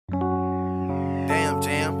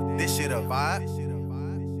This shit a vibe.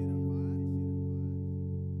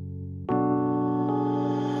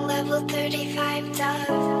 Level 35 Dove.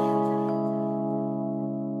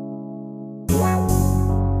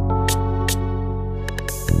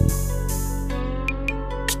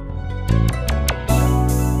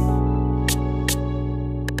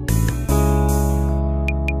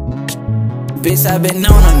 Bitch, I been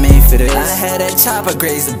on a made for this. I had that chopper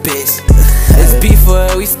graze a bitch. It's beef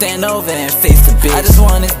where we stand over and face the bitch. I just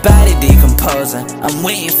want his body decomposing. I'm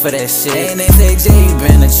waiting for that shit. And they say Jay, you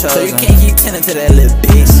been the chosen, so you can't keep tending to that little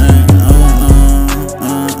bitch.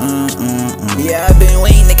 Yeah, I been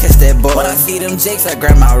waiting to catch that boy. When I see them jakes, I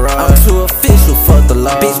grab my rod. I'm too official, fuck the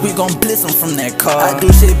law. Bitch, we gon' blitz them from that car. I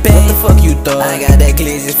do shit bad, what the fuck you thought? I got that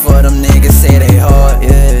glizzy for them niggas, say they hard,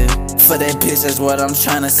 yeah. For that bitch, that's what I'm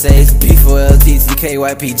tryna say. It's beef for LTTK,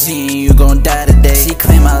 YPG, and you gon' die today. She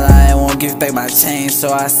claim I lie, won't give back my chain,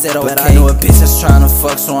 so I said okay. But I know a bitch that's tryna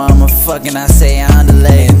fuck, so I'ma fuck and I say I'm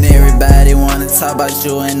delayed. And everybody wanna talk about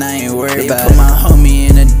you and I ain't worried about it. Put my homie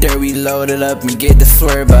in the dirt, we loaded up and get the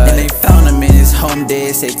swerve by. And they found him in his home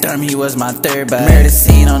dead, say Therm, he was my third body. Murder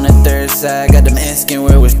scene on the third side, got them asking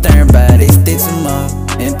where was Therm by. They stitch him up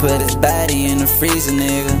and put his body in the freezer,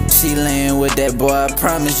 nigga. She layin' with that boy, I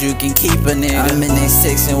promise you can keep a nigga. I'm in that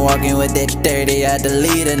section walking with that 30, I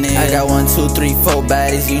delete a nigga. I got 1, 2, 3, 4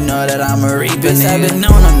 bodies, you know that I'm a reaper, bitch, I been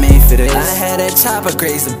on a made for this. I had that chopper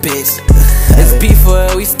graze a bitch. It's beef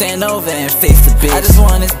where we stand over and face the bitch. I just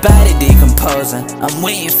want his body decomposing. I'm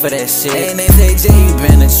waiting for that shit. And they say Jay, you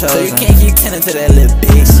been the chosen, so you can't keep tending to that little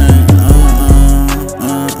bitch.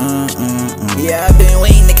 Yeah, I been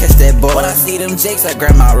waiting to catch that boy. When I see them jakes, I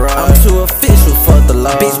grab my rod. I'm too official, fuck the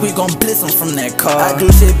law. Bitch, we gon' blitz them from that car. I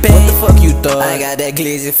do shit bad, what the fuck you thought? I got that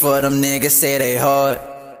glizzy for them niggas, say they hard.